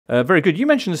Very good. You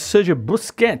mentioned Sergio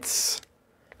Busquets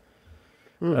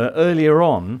earlier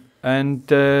on, and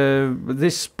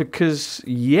this because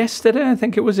yesterday, I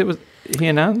think it was he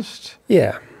announced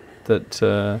that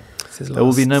there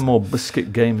will be no more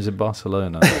Busquets games in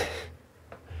Barcelona.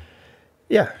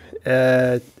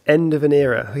 End of an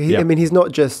era. I mean, he's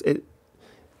not just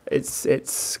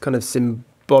it's kind of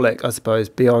symbolic, I suppose,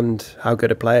 beyond how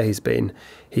good a player he's been.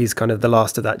 He's kind of the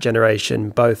last of that generation,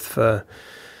 both for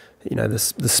the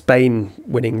Spain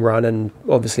winning run and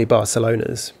obviously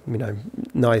Barcelona's.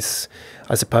 Nice,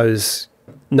 I suppose.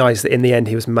 Nice that in the end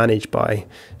he was managed by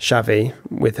Xavi,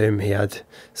 with whom he had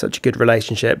such a good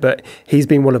relationship. But he's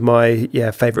been one of my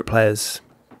favourite players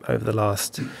over the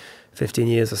last 15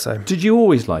 years or so. Did you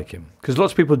always like him? Because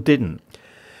lots of people didn't.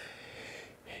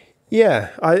 Yeah,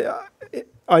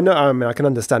 I know. I mean, I can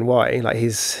understand why. Like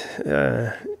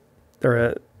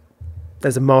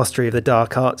there's a mastery of the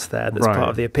dark arts there that's part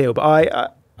of the appeal.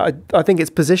 But I think it's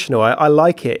positional. I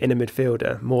like it in a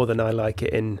midfielder more than I like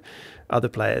it in other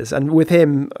players. And with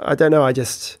him, I don't know.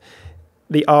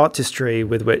 The artistry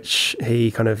with which he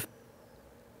kind of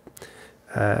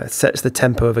sets the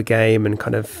tempo of a game and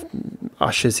kind of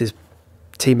ushers his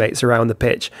teammates around the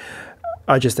pitch.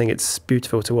 I just think it's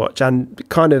beautiful to watch, and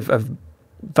kind of a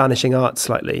vanishing art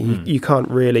slightly. You can't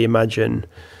really imagine,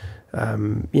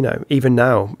 even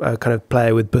now, a kind of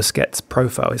player with Busquets'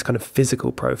 profile, his kind of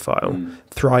physical profile,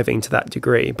 thriving to that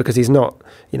degree, because he's not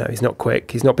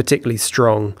quick, he's not particularly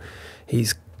strong,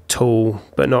 he's tall,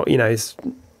 but not, he's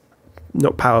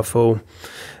not powerful,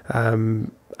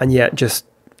 and yet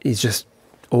he's just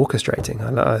orchestrating.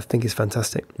 I think he's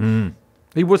fantastic.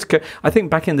 He was. I think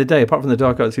back in the day, apart from the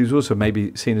dark arts, he was also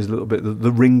maybe seen as a little bit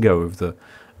the Ringo of the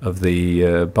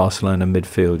Barcelona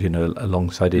midfield.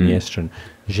 Alongside Iniesta and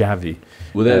Xavi.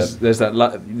 Well, there's that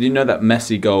that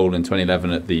Messi goal in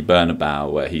 2011 at the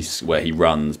Bernabeu where he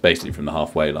runs basically from the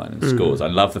halfway line and scores. I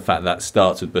love the fact that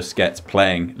starts with Busquets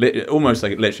playing almost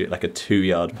literally like a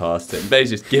 2-yard pass to him.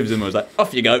 Basically just gives him, was like,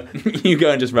 off you go, you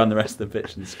go and just run the rest of the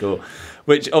pitch and score,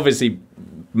 which obviously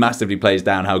massively plays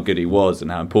down how good he was and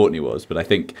how important he was. But I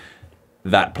think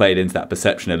that played into that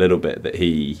perception a little bit, that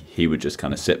he would just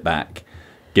kind of sit back,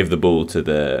 give the ball to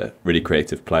the really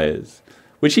creative players.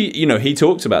 Which he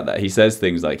talks about that. He says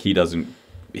things like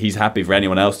he's happy for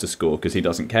anyone else to score because he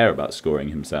doesn't care about scoring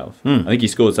himself. I think he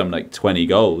scored something like 20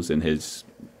 goals in his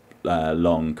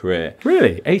long career.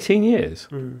 Really? 18 years?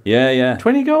 Yeah.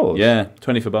 20 goals? Yeah,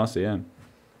 20 for Barca, yeah.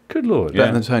 Good Lord.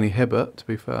 Better than Tony Hibbert, to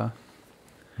be fair.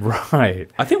 Right.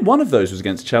 I think one of those was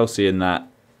against Chelsea in that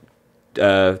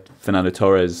Fernando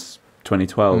Torres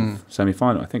 2012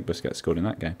 semi-final. I think Busquets scored in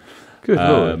that game. Good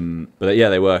Lord. But yeah,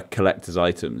 they were collector's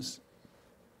items.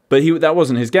 But that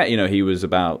wasn't his get. He was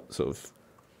about sort of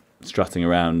strutting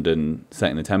around and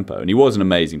setting the tempo. And he was an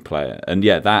amazing player. And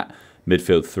yeah, that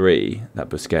midfield three, that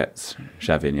Busquets,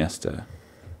 Xavi, Iniesta,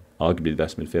 arguably the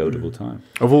best midfield of all time.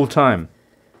 Of all time?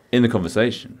 In the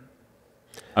conversation.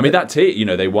 I mean, that team,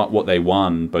 they won what they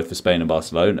won, both for Spain and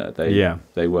Barcelona.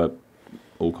 They were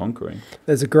all conquering.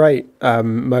 There's a great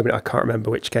moment, I can't remember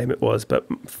which game it was, but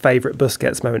favourite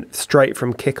Busquets moment, straight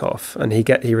from kickoff, and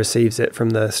he receives it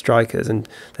from the strikers, and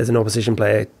there's an opposition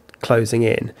player closing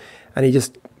in, and he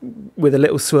just, with a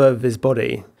little swerve of his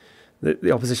body,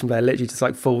 the opposition player literally just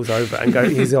like falls over and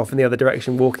he's off in the other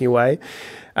direction, walking away.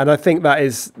 And I think that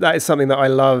is something that I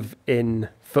love in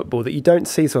football that you don't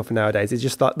see so often nowadays. It's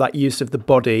just that use of the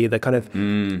body, the kind of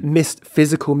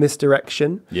physical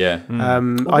misdirection. Yeah.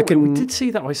 We did see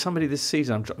that by somebody this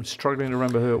season. I'm struggling to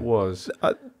remember who it was.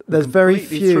 There's very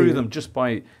few. Through them just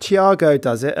by... Thiago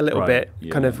does it a little bit,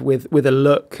 kind of with a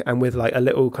look and with like a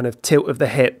little kind of tilt of the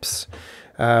hips.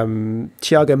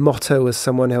 Thiago Motta was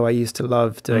someone who I used to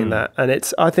love doing that, and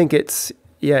I think it's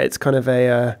kind of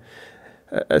a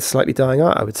slightly dying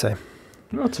art, I would say.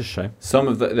 That's a shame.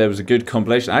 There was a good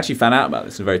compilation. I actually found out about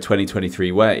this in a very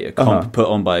 2023 way. A comp put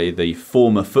on by the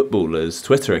former footballer's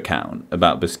Twitter account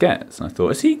about Busquets, and I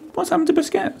thought, what's happened to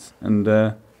Busquets? And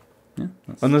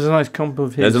and there's a nice comp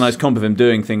of his. There's a nice comp of him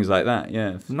doing things like that.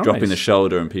 Yeah, nice. Dropping the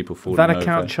shoulder and people falling over. That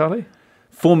account, Charlie?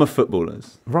 Former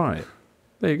footballers. Right.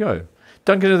 There you go.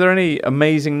 Duncan, are there any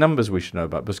amazing numbers we should know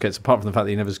about Busquets, apart from the fact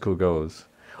that he never scored goals?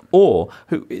 Or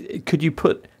could you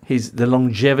put the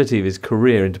longevity of his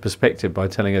career into perspective by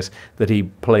telling us that he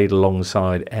played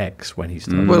alongside X when he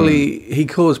started? Well, he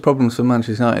caused problems for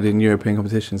Manchester United in European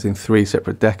competitions in 3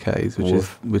 separate decades,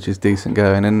 which is decent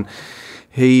going. And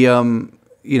he,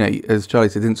 as Charlie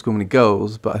said, didn't score many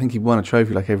goals, but I think he won a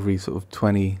trophy like every sort of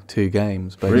 22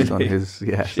 games based on his...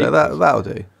 Yeah, so that'll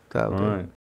do. That'll do.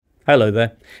 Hello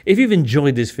there. If you've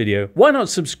enjoyed this video, why not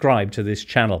subscribe to this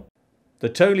channel? The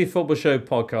Totally Football Show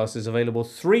podcast is available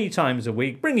 3 times a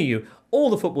week, bringing you all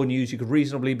the football news you could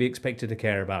reasonably be expected to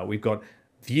care about. We've got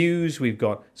views, we've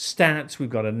got stats,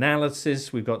 we've got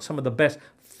analysis, we've got some of the best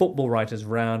football writers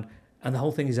around, and the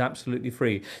whole thing is absolutely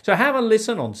free. So have a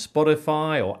listen on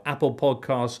Spotify or Apple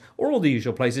Podcasts or all the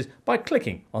usual places by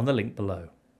clicking on the link below.